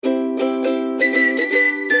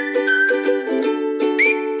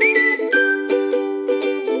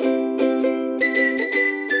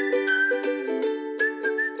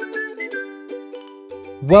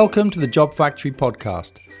Welcome to the Job Factory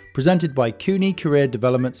podcast, presented by CUNY Career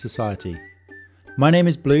Development Society. My name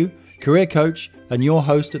is Blue, career coach and your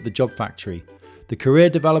host at the Job Factory, the career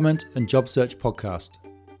development and job search podcast.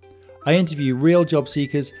 I interview real job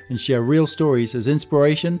seekers and share real stories as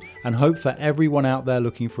inspiration and hope for everyone out there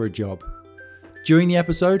looking for a job. During the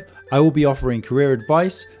episode, I will be offering career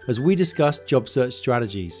advice as we discuss job search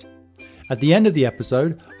strategies. At the end of the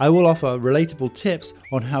episode, I will offer relatable tips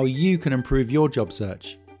on how you can improve your job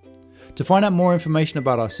search. To find out more information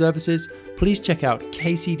about our services, please check out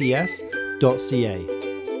kcds.ca.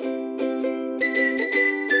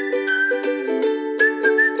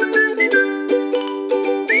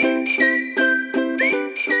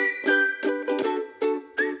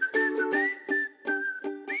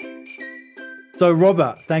 So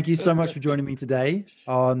Robert, thank you so much for joining me today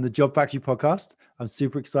on the Job Factory podcast. I'm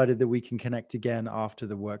super excited that we can connect again after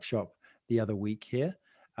the workshop the other week here.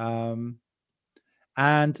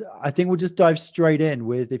 And I think we'll just dive straight in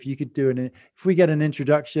with, if you could if we get an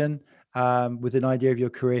introduction with an idea of your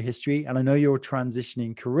career history. And I know you're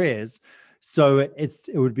transitioning careers, so it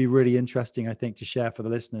would be really interesting, I think, to share for the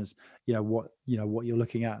listeners, what you're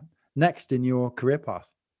looking at next in your career path.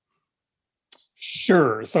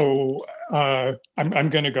 Sure. So I'm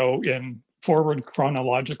going to go in forward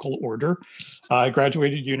chronological order. I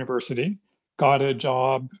graduated university, got a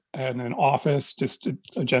job in an office, just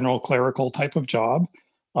a general clerical type of job.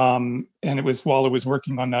 And it was while I was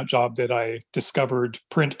working on that job that I discovered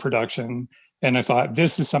print production. And I thought,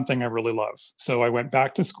 this is something I really love. So I went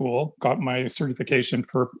back to school, got my certification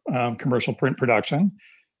for commercial print production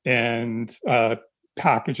and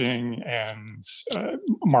packaging and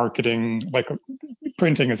marketing. Like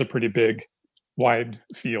printing is a pretty big, wide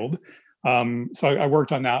field. So I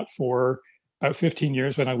worked on that for about 15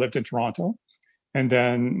 years when I lived in Toronto. And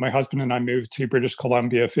then my husband and I moved to British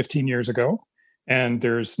Columbia 15 years ago. And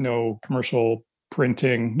there's no commercial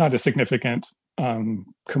printing, not a significant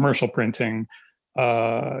commercial printing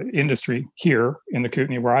industry here in the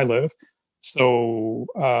Kootenay where I live. So,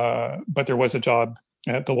 but there was a job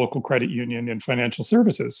at the local credit union in financial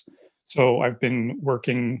services. So I've been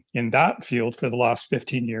working in that field for the last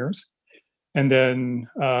 15 years. And then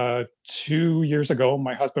 2 years ago,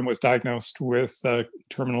 my husband was diagnosed with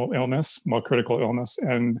terminal illness, critical illness.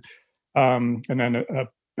 And then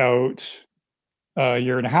about a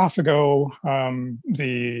year and a half ago,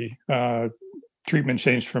 the treatment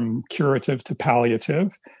changed from curative to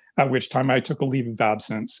palliative, at which time I took a leave of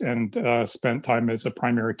absence and spent time as a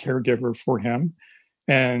primary caregiver for him.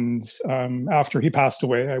 And after he passed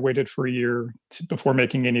away, I waited for a year before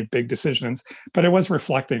making any big decisions. But I was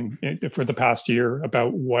reflecting for the past year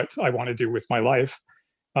about what I want to do with my life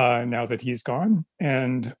now that he's gone.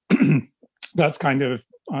 And that's kind of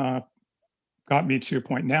got me to a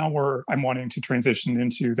point now where I'm wanting to transition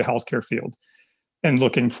into the healthcare field and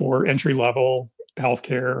looking for entry-level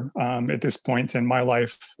healthcare. At this point in my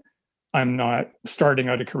life, I'm not starting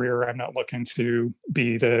out a career. I'm not looking to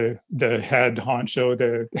be the head honcho,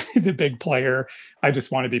 the big player. I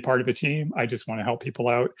just want to be part of a team. I just want to help people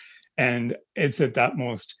out. And it's at that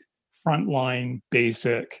most frontline,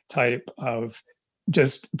 basic type of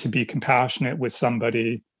just to be compassionate with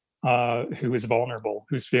somebody who is vulnerable,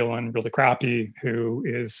 who's feeling really crappy, who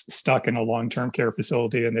is stuck in a long-term care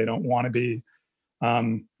facility and they don't want to be.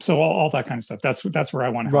 So all that kind of stuff. That's where I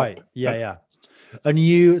want to help. Right. Yeah.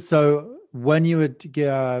 And so when you were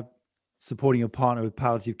supporting your partner with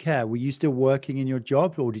palliative care, were you still working in your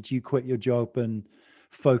job, or did you quit your job and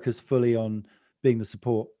focus fully on being the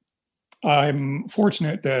support? I'm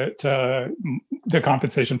fortunate that the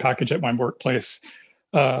compensation package at my workplace,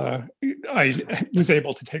 I was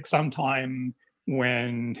able to take some time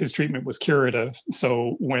when his treatment was curative.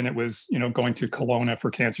 So when it was, going to Kelowna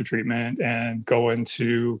for cancer treatment and going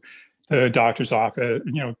to the doctor's office,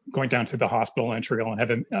 going down to the hospital in Trail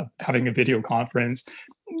and having a video conference,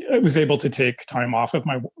 I was able to take time off of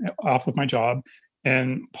my job.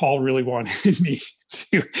 And Paul really wanted me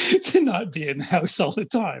to not be in the house all the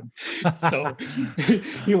time. So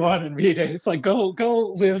he wanted me to, it's like, go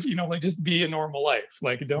live, like just be a normal life.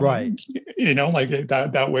 Like, don't, right. Like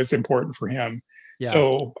that was important for him. Yeah.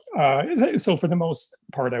 So for the most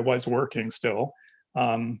part, I was working still.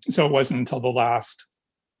 So it wasn't until the last,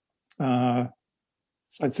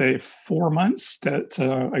 I'd say 4 months that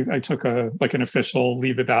I took an official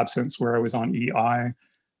leave of absence where I was on EI,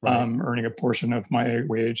 right. Earning a portion of my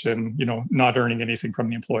wage and, not earning anything from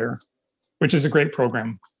the employer, which is a great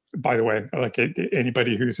program, by the way. Like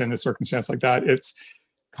anybody who's in a circumstance like that, it's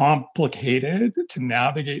complicated to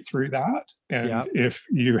navigate through that. And if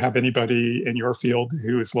you have anybody in your field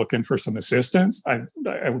who is looking for some assistance, I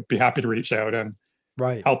would be happy to reach out and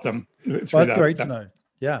Right. help them Well, through that's great to know.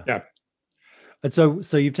 Yeah. Yeah. And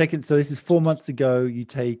so you've taken, so this is 4 months ago, you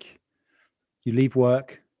leave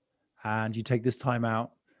work and you take this time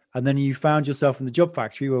out, and then you found yourself in the Job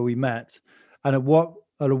Factory where we met. And at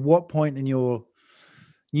what point in your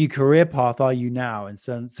new career path are you now in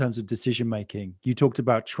terms of decision making? You talked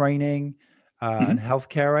about training and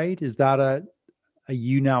healthcare aid. Is that are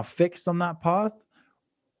you now fixed on that path,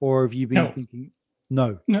 or have you been No. thinking?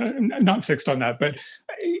 No, Not fixed on that, but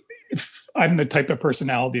if I'm the type of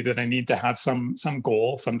personality that I need to have some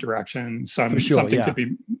goal, some direction, for sure, something yeah. to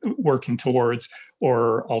be working towards,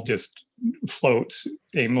 or I'll just float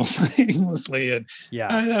aimlessly, and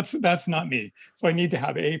yeah, that's not me. So I need to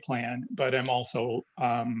have a plan, but I'm also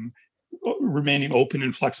remaining open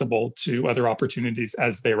and flexible to other opportunities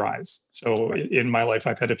as they arise. So right. in my life,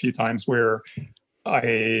 I've had a few times where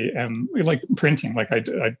I am like printing. Like I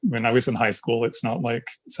when I was in high school, it's not like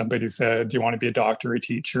somebody said, "Do you want to be a doctor, a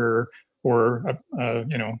teacher, or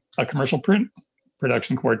a commercial print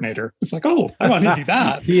production coordinator?" It's like, "Oh, I want to do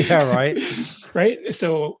that." Yeah, right. Right.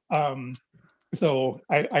 So I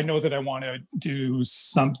know that I want to do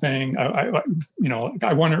something. I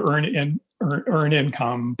want to earn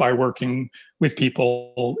income by working with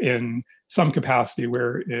people in some capacity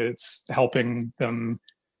where it's helping them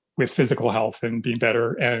with physical health and being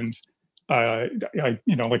better. And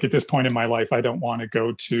like at this point in my life, I don't want to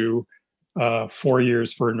go to 4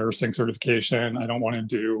 years for a nursing certification. I don't want to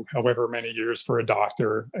do however many years for a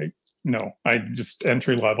doctor. I just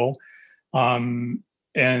entry level.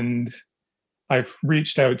 And I've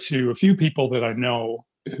reached out to a few people that I know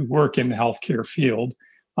who work in the healthcare field,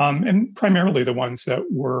 and primarily the ones that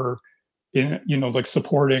were in, like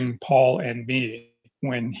supporting Paul and me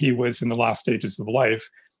when he was in the last stages of life,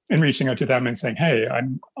 and reaching out to them and saying, "Hey,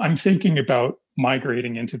 I'm thinking about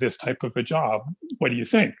migrating into this type of a job. What do you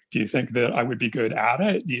think? Do you think that I would be good at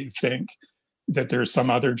it? Do you think that there's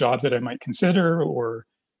some other job that I might consider?" Or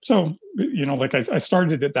so, like I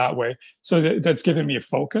started it that way. So that's given me a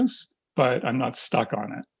focus, but I'm not stuck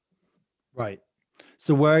on it. Right.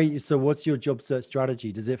 So what's your job search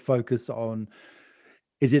strategy? Does it focus on,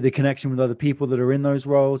 is it the connection with other people that are in those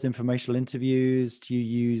roles, informational interviews? Do you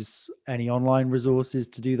use any online resources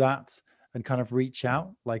to do that and kind of reach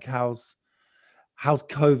out? Like how's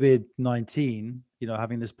COVID-19,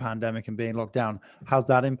 having this pandemic and being locked down, how's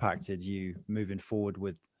that impacted you moving forward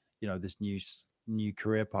with, this new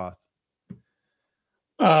career path?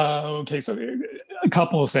 Okay, so a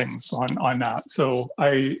couple of things on that. So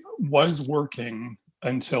I was working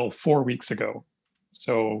until 4 weeks ago.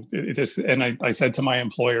 So I said to my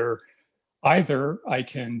employer, either I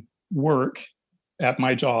can work at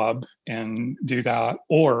my job and do that,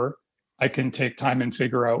 or I can take time and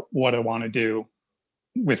figure out what I want to do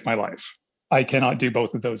with my life. I cannot do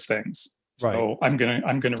both of those things. Right. So I'm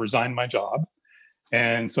gonna resign my job.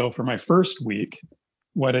 And so for my first week,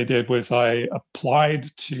 what I did was I applied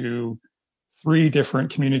to 3 different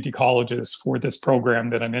community colleges for this program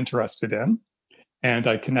that I'm interested in. And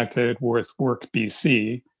I connected with Work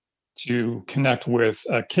BC to connect with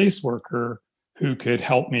a caseworker who could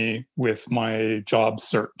help me with my job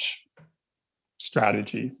search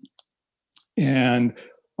strategy. And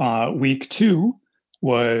week 2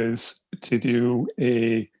 was to do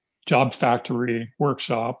a job factory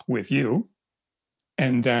workshop with you.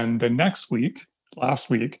 And then the last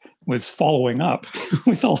week, was following up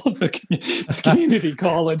with all of the community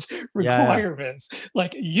college requirements. Yeah.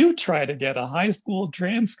 Like, you try to get a high school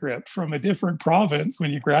transcript from a different province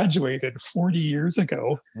when you graduated 40 years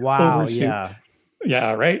ago. Wow. Yeah.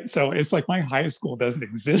 Yeah. Right. So it's like my high school doesn't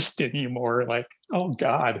exist anymore. Like, oh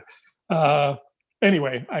God.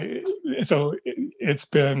 Anyway, it's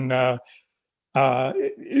been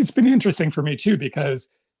interesting for me too,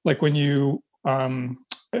 because like when you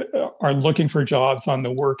are looking for jobs on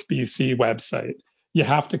the Work BC website, you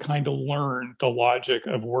have to kind of learn the logic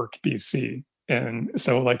of Work BC. And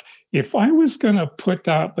so like, if I was going to put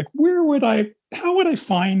that, like, how would I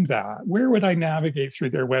find that? Where would I navigate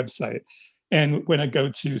through their website? And when I go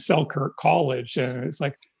to Selkirk College, and it's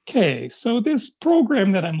like, okay, so this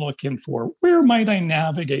program that I'm looking for, where might I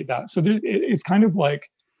navigate that? So it's kind of like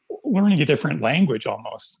learning a different language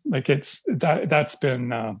almost. Like that's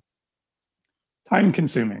been time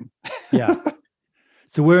consuming. Yeah.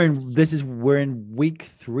 So we're in week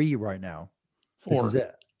 3 right now. 4. This is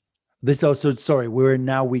it. We're in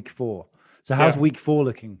now week 4. So how's week 4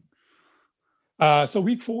 looking? So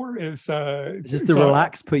week 4 is this the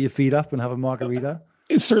relax, put your feet up and have a margarita?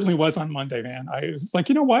 It certainly was on Monday, man. I was like,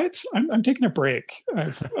 you know what? I'm taking a break.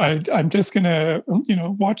 I'm just gonna,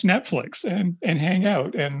 watch Netflix and hang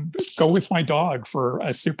out and go with my dog for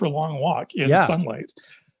a super long walk in Yeah. sunlight.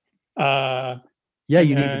 Uh, Yeah, and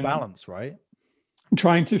you need the then balance, right?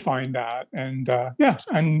 trying to find that, and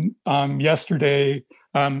yesterday.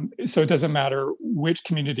 So it doesn't matter which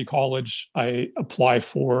community college I apply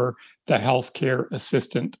for, the healthcare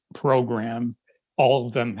assistant program, all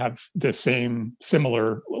of them have the same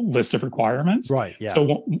similar list of requirements. Right. Yeah.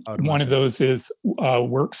 So one of those is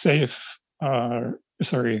work safe, food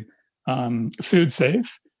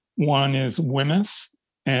safe. One is WMIS,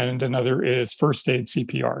 and another is first aid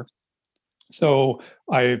CPR. So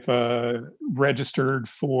I've registered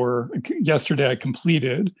for, yesterday I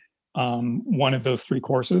completed one of those 3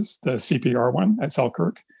 courses, the CPR one at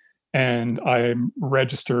Selkirk, and I'm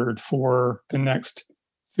registered for the next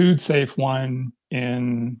food safe one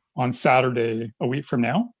on Saturday, a week from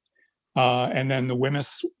now. And then the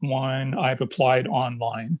WMIS one I've applied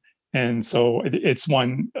online. And so it's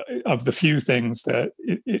one of the few things that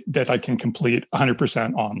I can complete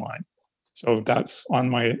 100% online. So that's on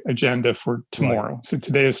my agenda for tomorrow. Right. So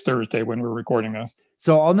today is Thursday when we're recording this.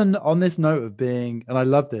 So on this note of being, and I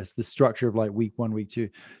love this, the structure of like week 1, week 2,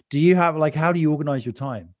 do you have how do you organize your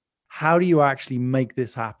time? How do you actually make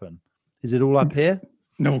this happen? Is it all up here?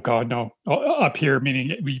 No, God, no. Up here,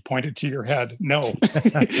 meaning we pointed to your head. No,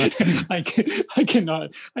 I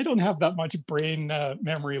cannot. I don't have that much brain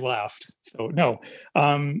memory left. So no.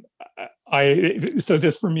 So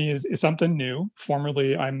this for me is something new.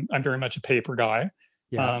 Formerly, I'm very much a paper guy.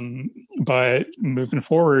 Yeah. But moving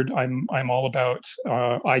forward, I'm all about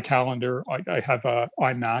iCalendar. I have a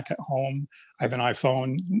iMac at home. I have an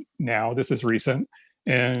iPhone now. This is recent,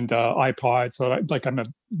 and iPod. So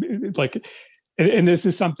and this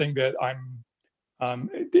is something that I'm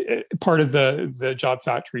part of the Job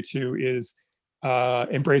Factory too, is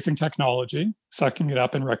embracing technology, sucking it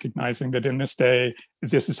up, and recognizing that in this day,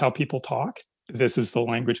 this is how people talk. This is the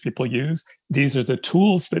language people use. These are the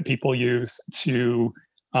tools that people use to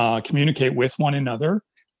communicate with one another.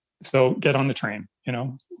 So get on the train,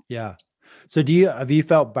 Yeah. So have you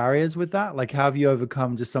felt barriers with that? Like, how have you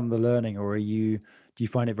overcome just some of the learning, or do you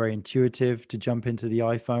find it very intuitive to jump into the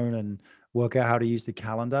iPhone and work out how to use the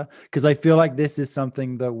calendar? Because I feel like this is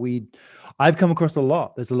something that I've come across a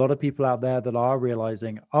lot. There's a lot of people out there that are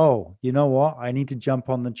realizing, oh, you know what? I need to jump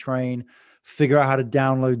on the train, figure out how to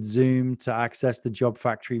download Zoom to access the Job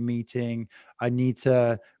Factory meeting. I need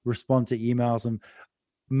to respond to emails and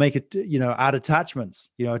make it, add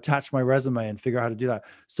attachments, attach my resume and figure out how to do that.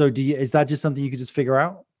 So is that just something you could just figure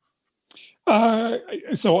out?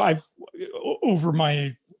 So over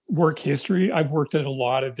my work history, I've worked at a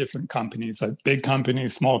lot of different companies, like big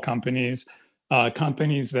companies, small companies,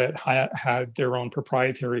 companies that had their own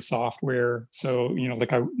proprietary software. So,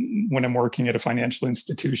 when I'm working at a financial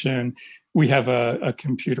institution, we have a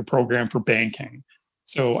computer program for banking.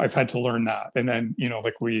 So I've had to learn that. And then,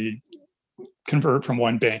 we convert from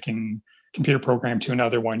one banking computer program to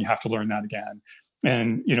another one, you have to learn that again.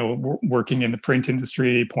 And, working in the print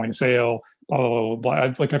industry, point of sale, blah, blah, blah,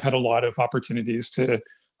 blah. I've had a lot of opportunities to,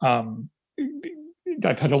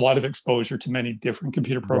 I've had a lot of exposure to many different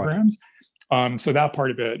computer programs. Right. So that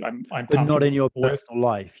part of it, I'm but not in your personal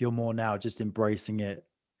life. You're more now just embracing it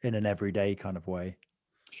in an everyday kind of way.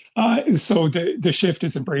 So the shift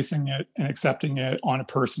is embracing it and accepting it on a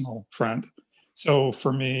personal front. So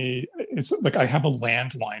for me, it's like I have a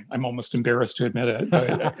landline. I'm almost embarrassed to admit it,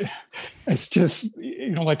 but it's just,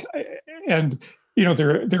 there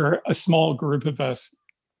are a small group of us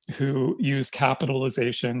who use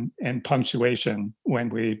capitalization and punctuation when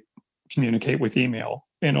we communicate with email,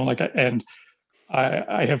 and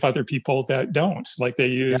I have other people that don't, like they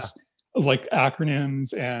use like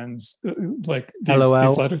acronyms and like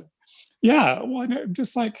these letters. Yeah. Well, I'm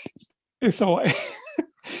just like, so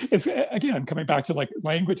it's again, coming back to like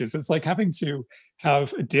languages, it's like having to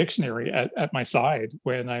have a dictionary at my side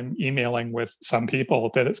when I'm emailing with some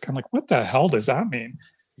people, that it's kind of like, what the hell does that mean?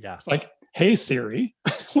 Yeah. It's like, hey Siri,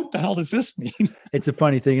 what the hell does this mean? It's a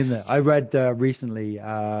funny thing, isn't it? I read recently,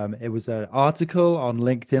 it was an article on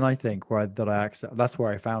LinkedIn, I think, that's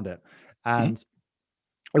where I found it. And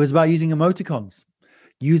it was about using emoticons.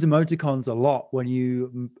 Use emoticons a lot when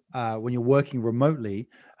you're working remotely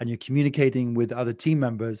and you're communicating with other team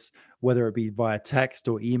members, whether it be via text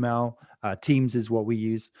or email. Teams is what we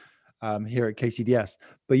use here at KCDS.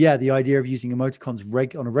 But yeah, the idea of using emoticons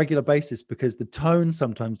on a regular basis, because the tone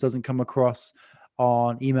sometimes doesn't come across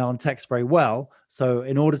on email and text very well. So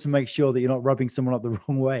in order to make sure that you're not rubbing someone up the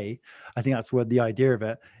wrong way, I think that's what the idea of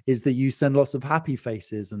it is, that you send lots of happy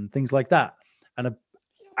faces and things like that.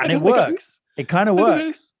 And it works. It kind of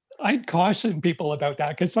works. I'd caution people about that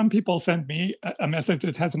because some people send me a message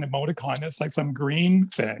that has an emoticon. It's like some green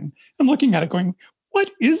thing. I'm looking at it going,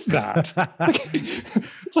 what is that?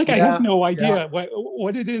 It's like, I have no idea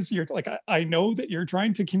what it is. You're like, I know that you're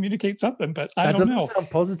trying to communicate something, but I don't know. That doesn't sound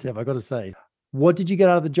positive, I got to say. What did you get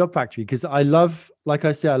out of the Job Factory? Because I love, like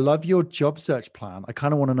I say, I love your job search plan. I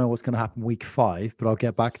kind of want to know what's going to happen week 5, but I'll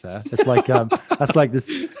get back there. It's like, that's like the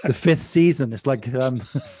 5th season. It's like,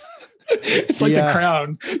 it's like The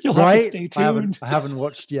Crown. You'll have to stay tuned. I haven't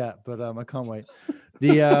watched yet, but I can't wait.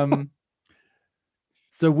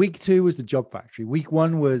 So week 2 was the Job Factory. Week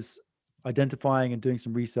 1 was identifying and doing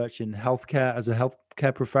some research in healthcare as a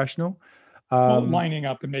healthcare professional. Lining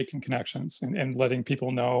up and making connections and letting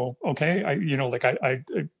people know, okay,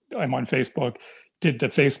 I'm on Facebook, did the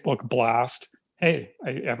Facebook blast. Hey,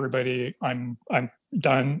 everybody, I'm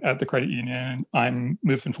done at the credit union. I'm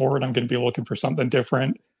moving forward. I'm going to be looking for something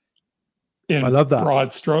different. I love that.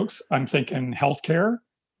 Broad strokes, I'm thinking healthcare.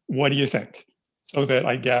 What do you think? So that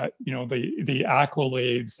I get, the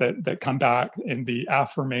accolades that come back and the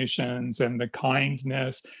affirmations and the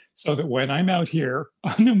kindness, so that when I'm out here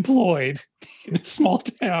unemployed in a small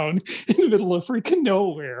town in the middle of freaking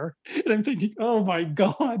nowhere, and I'm thinking, oh my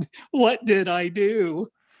God, what did I do?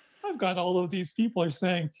 I've got all of these people are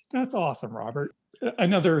saying, that's awesome, Robert.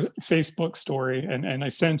 Another Facebook story, and I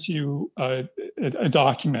sent you a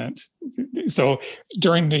document. So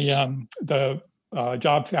during the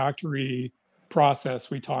Job Factory process,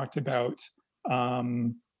 we talked about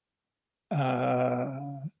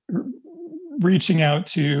reaching out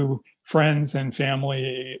to friends and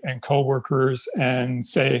family and coworkers and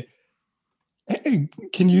say, hey,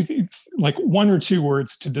 can you, like, 1 or 2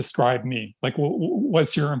 words to describe me? Like,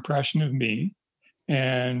 what's your impression of me?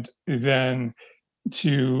 And then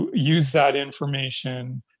to use that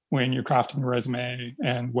information when you're crafting a resume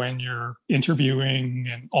and when you're interviewing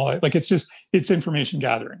and all that. Like, it's information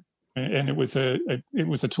gathering. And it was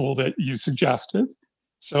a tool that you suggested.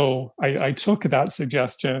 So I took that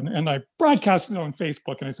suggestion and I broadcasted it on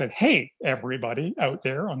Facebook, and I said, hey, everybody out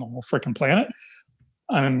there on the whole freaking planet,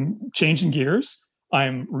 I'm changing gears.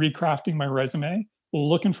 I'm recrafting my resume,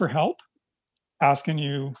 looking for help, asking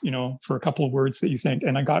you, for a couple of words that you think.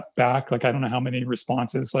 And I got back, like, I don't know how many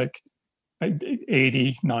responses, like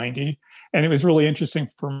 80, 90. And it was really interesting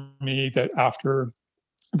for me that after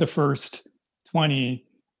the first 20,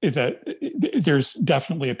 is that there's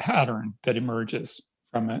definitely a pattern that emerges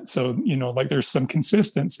from it. So, like, there's some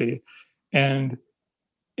consistency, and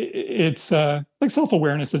it's like,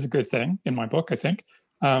 self-awareness is a good thing in my book, I think.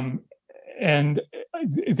 And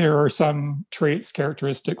there are some traits,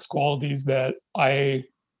 characteristics, qualities that I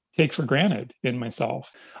take for granted in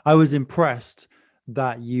myself. I was impressed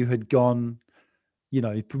that you had gone,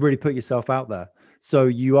 you really put yourself out there. So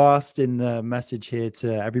you asked in the message here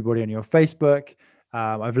to everybody on your Facebook,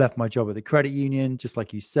 I've left my job at the credit union, just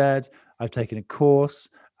like you said. I've taken a course.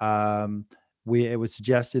 It was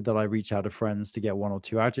suggested that I reach out to friends to get 1 or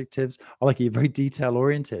 2 adjectives. I like it, you're very detail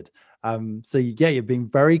oriented. So you're being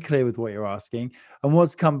very clear with what you're asking. And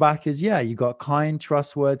what's come back is, you got kind,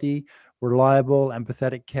 trustworthy, reliable,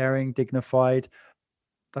 empathetic, caring, dignified.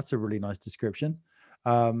 That's a really nice description.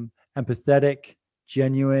 Empathetic,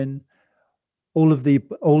 genuine, all of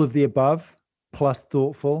the above, plus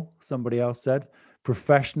thoughtful, somebody else said.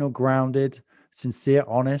 Professional, grounded, sincere,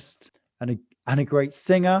 honest, and a great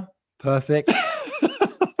singer. Perfect.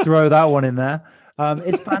 Throw that one in there.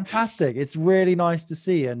 It's fantastic. It's really nice to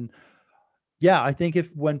see. And I think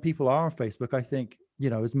when people are on Facebook, I think,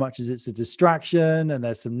 as much as it's a distraction and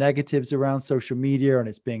there's some negatives around social media and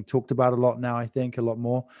it's being talked about a lot now, I think a lot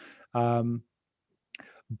more,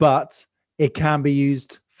 but it can be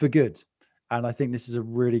used for good. And I think this is a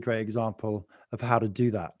really great example of how to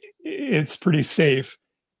do that. It's pretty safe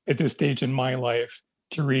at this stage in my life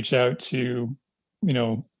to reach out to,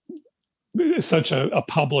 such a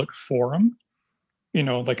public forum.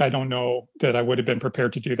 Like, I don't know that I would have been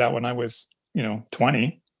prepared to do that when I was, 20.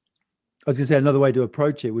 I was going to say, another way to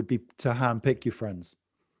approach it would be to handpick your friends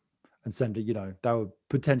and send it, that would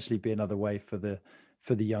potentially be another way for the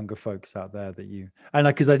younger folks out there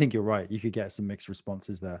because I think you're right. You could get some mixed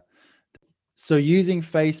responses there. So using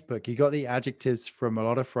Facebook, you got the adjectives from a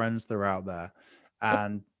lot of friends that are out there,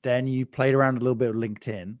 and then you played around a little bit with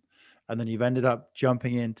LinkedIn, and then you've ended up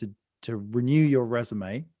jumping in to renew your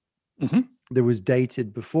resume that was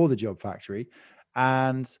dated before the Job Factory.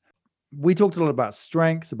 And we talked a lot about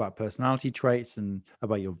strengths, about personality traits, and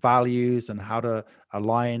about your values and how to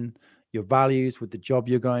align your values with the job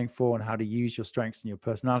you're going for, and how to use your strengths and your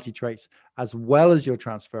personality traits as well as your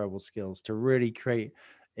transferable skills to really create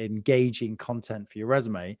engaging content for your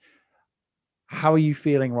resume. How are you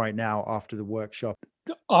feeling right now after the workshop?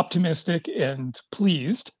 Optimistic and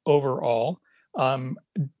pleased overall.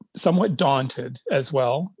 Somewhat daunted as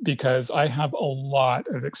well, because I have a lot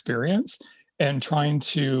of experience, and trying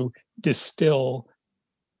to distill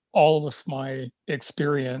all of my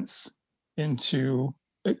experience into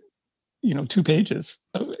 2 pages.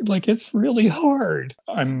 Like, it's really hard.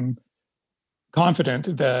 I'm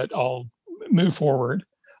confident that I'll move forward.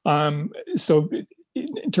 So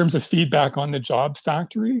in terms of feedback on the job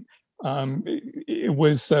factory, it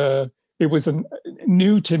was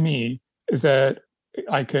new to me that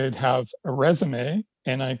I could have a resume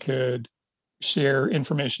and I could share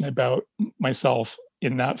information about myself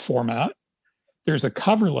in that format. There's a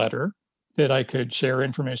cover letter that I could share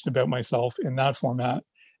information about myself in that format.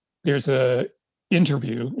 There's a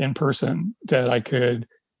interview in person that I could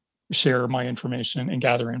share my information and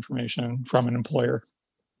gather information from an employer.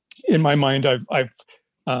 In my mind, I've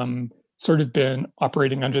sort of been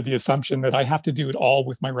operating under the assumption that I have to do it all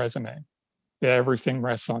with my resume, that everything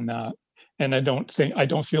rests on that. And I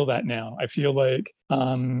don't feel that now. I feel like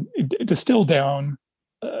distill down,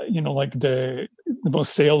 like the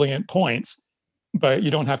most salient points, but you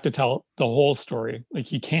don't have to tell the whole story.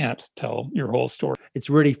 Like, you can't tell your whole story. It's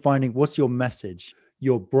really finding what's your message,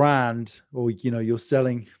 your brand, or, you're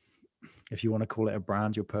selling, if you want to call it a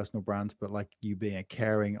brand, your personal brand, but like you being a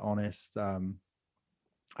caring, honest,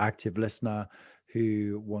 active listener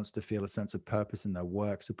who wants to feel a sense of purpose in their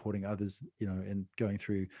work, supporting others, in going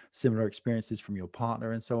through similar experiences from your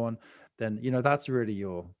partner and so on, then, that's really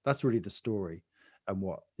the story and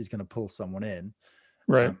what is going to pull someone in.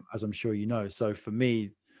 Right. As I'm sure you know. So for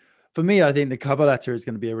me, I think the cover letter is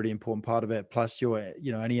going to be a really important part of it. Plus your,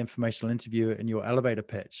 any informational interview and your elevator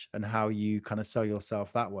pitch and how you kind of sell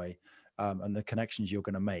yourself that way, and the connections you're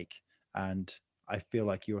going to make. And I feel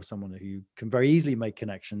like you're someone who can very easily make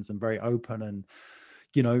connections and very open and,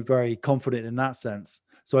 very confident in that sense.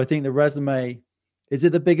 So I think the resume, is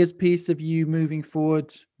it the biggest piece of you moving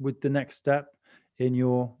forward with the next step in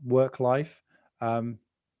your work life?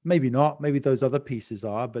 Maybe not, maybe those other pieces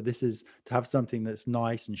are, but this is to have something that's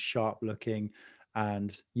nice and sharp looking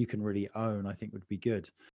and you can really own, I think would be good.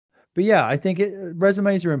 But yeah, I think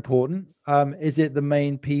resumes are important. Is it the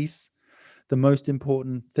main piece, the most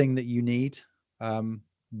important thing that you need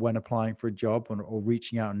when applying for a job or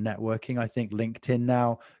reaching out and networking? I think LinkedIn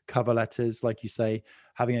now, cover letters, like you say,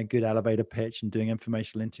 having a good elevator pitch and doing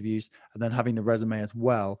informational interviews, and then having the resume as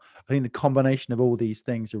well. I think the combination of all these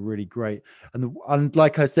things are really great. And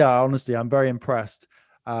like I said, honestly, I'm very impressed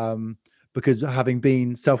because having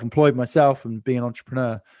been self-employed myself and being an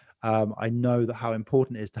entrepreneur, I know that how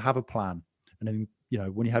important it is to have a plan. And then,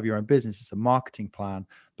 when you have your own business, it's a marketing plan,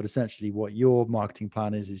 but essentially what your marketing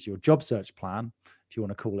plan is your job search plan, if you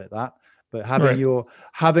want to call it that. But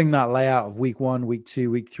having that layout of week 1, week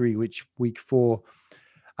 2, week 3, week 4,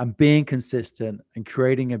 and being consistent and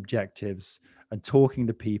creating objectives and talking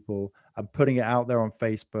to people and putting it out there on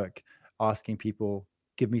Facebook, asking people,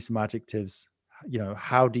 give me some adjectives,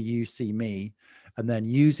 how do you see me? And then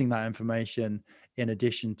using that information in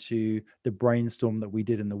addition to the brainstorm that we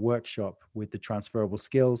did in the workshop with the transferable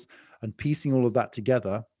skills, and piecing all of that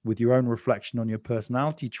together with your own reflection on your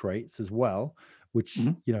personality traits as well, which,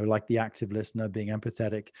 like the active listener, being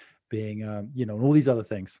empathetic, being, and all these other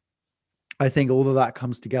things. I think all of that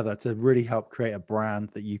comes together to really help create a brand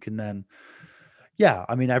that you can then,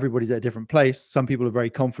 everybody's at a different place. Some people are very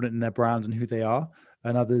confident in their brand and who they are,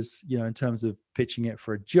 and others, in terms of pitching it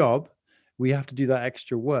for a job, we have to do that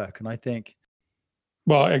extra work. And I think,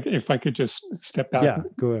 well, if I could just step back. Yeah,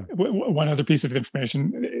 go ahead. One other piece of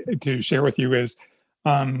information to share with you is,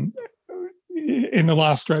 in the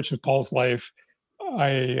last stretch of Paul's life,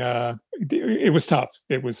 it was tough.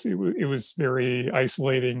 It was very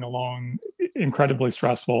isolating, alone, incredibly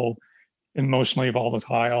stressful, emotionally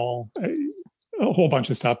volatile, a whole bunch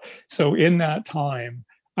of stuff. So in that time,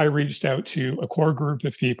 I reached out to a core group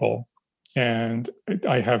of people, and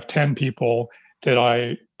I have 10 people that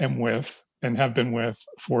I am with and have been with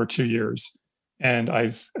for 2 years. And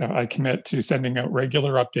I commit to sending out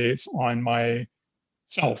regular updates on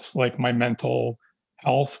myself, like my mental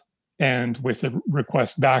health, and with a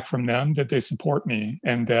request back from them that they support me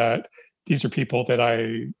and that these are people that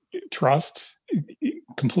I trust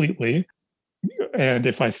completely. And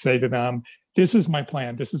if I say to them, this is my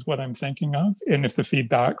plan, this is what I'm thinking of, and if the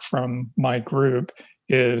feedback from my group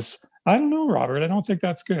is, I don't know, Robert, I don't think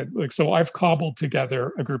that's good. Like, so I've cobbled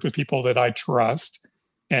together a group of people that I trust,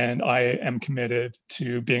 and I am committed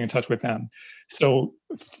to being in touch with them. So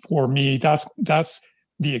for me, that's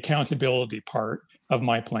the accountability part of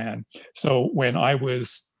my plan. So when I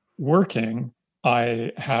was working,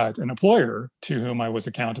 I had an employer to whom I was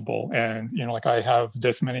accountable. And, like I have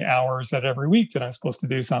this many hours that every week that I'm supposed to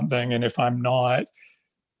do something. And if I'm not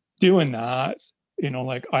doing that,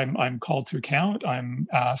 like I'm called to account, I'm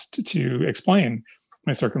asked to explain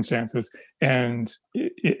my circumstances. And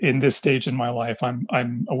in this stage in my life,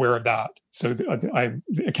 I'm aware of that. So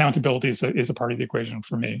accountability is a part of the equation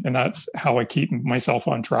for me. And that's how I keep myself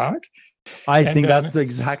on track. I think that's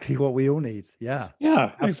exactly what we all need. Yeah.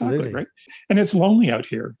 Yeah, absolutely. Exactly. Right. And it's lonely out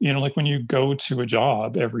here. Like when you go to a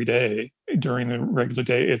job every day during the regular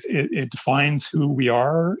day, it defines who we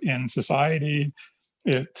are in society.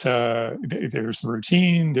 There's a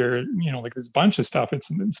routine there, like there's a bunch of stuff.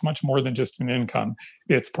 It's much more than just an income.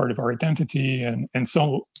 It's part of our identity and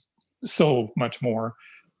so much more.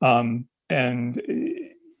 And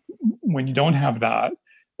when you don't have that,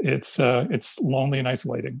 it's lonely and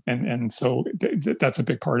isolating. And so that's a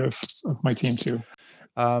big part of my team too.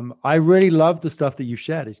 I really love the stuff that you've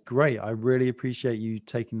shared. It's great. I really appreciate you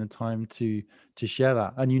taking the time to share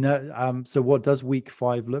that. And so what does week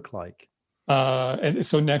 5 look like? And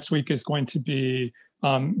so next week is going to be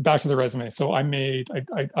back to the resume. So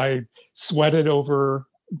I sweated over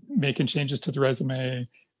making changes to the resume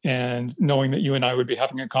and knowing that you and I would be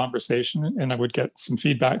having a conversation and I would get some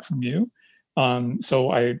feedback from you.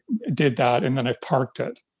 So I did that and then I've parked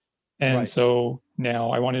it. And right. So now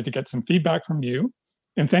I wanted to get some feedback from you,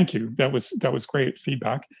 and thank you. That was great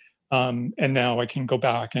feedback. And now I can go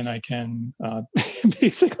back and I can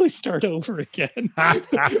basically start over again.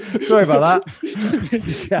 Sorry about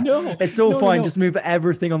that. Yeah. No, it's all fine. No. Just move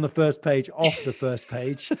everything on the first page off the first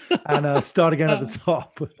page and start again at the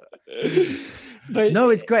top. But no,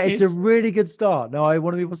 it's great. It's a really good start. No, I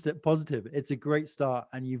want to be positive. It's a great start.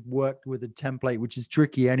 And you've worked with a template, which is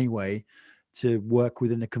tricky anyway, to work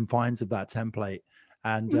within the confines of that template.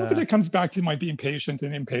 And it comes back to my being patient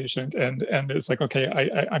and impatient, and it's like, okay,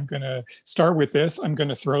 I'm going to start with this. I'm going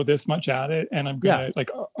to throw this much at it, and I'm going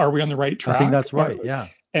to are we on the right track? I think that's right. Yeah.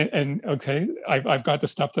 And okay, I've got the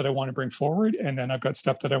stuff that I want to bring forward, and then I've got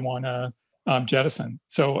stuff that I want to jettison.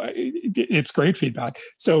 So it's great feedback.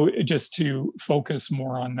 So just to focus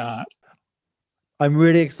more on that. I'm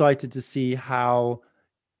really excited to see how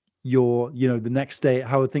the next day,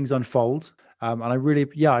 how things unfold. And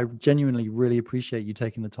I genuinely really appreciate you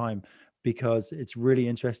taking the time, because it's really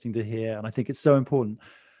interesting to hear. And I think it's so important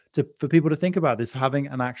for people to think about this, having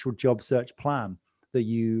an actual job search plan that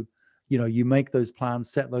you make those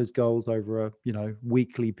plans, set those goals over a,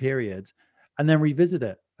 weekly period, and then revisit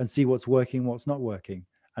it and see what's working, what's not working,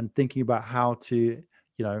 and thinking about how to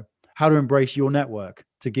embrace your network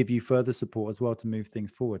to give you further support as well to move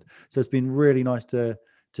things forward. So it's been really nice to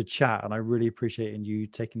chat, and I really appreciate you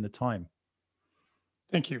taking the time.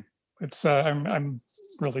 Thank you. It's I'm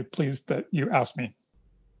really pleased that you asked me.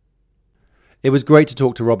 It was great to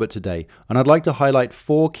talk to Robert today, and I'd like to highlight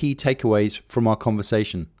 4 key takeaways from our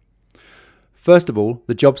conversation. First of all,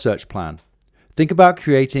 the job search plan. Think about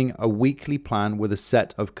creating a weekly plan with a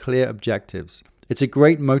set of clear objectives. It's a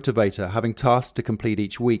great motivator having tasks to complete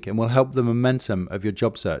each week, and will help the momentum of your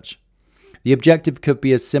job search. The objective could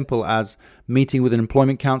be as simple as meeting with an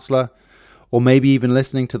employment counselor, or maybe even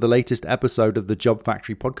listening to the latest episode of the Job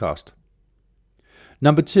Factory podcast.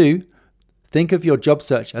 Number 2, think of your job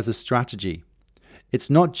search as a strategy. It's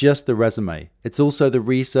not just the resume. It's also the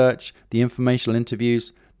research, the informational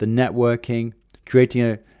interviews, the networking, creating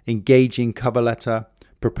an engaging cover letter,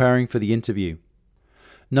 preparing for the interview.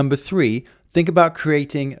 Number 3, think about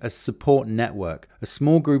creating a support network, a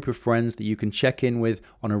small group of friends that you can check in with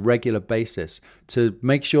on a regular basis to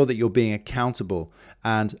make sure that you're being accountable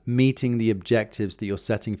and meeting the objectives that you're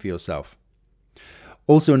setting for yourself.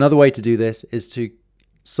 Also, another way to do this is to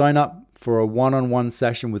sign up for a one-on-one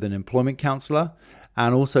session with an employment counselor,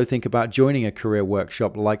 and also think about joining a career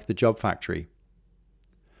workshop like the Job Factory.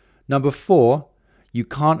 Number 4, you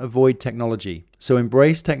can't avoid technology. So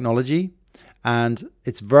embrace technology, and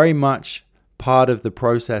it's very much part of the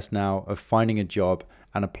process now of finding a job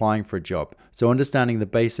and applying for a job. So understanding the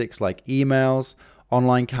basics like emails,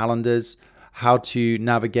 online calendars, how to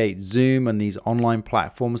navigate Zoom and these online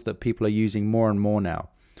platforms that people are using more and more now.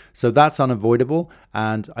 So that's unavoidable,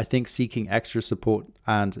 and I think seeking extra support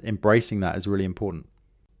and embracing that is really important.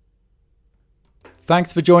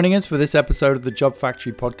 Thanks for joining us for this episode of the Job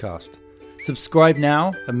Factory podcast. Subscribe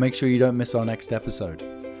now and make sure you don't miss our next episode.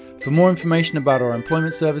 For more information about our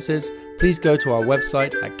employment services, please go to our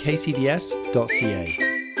website at kcds.ca.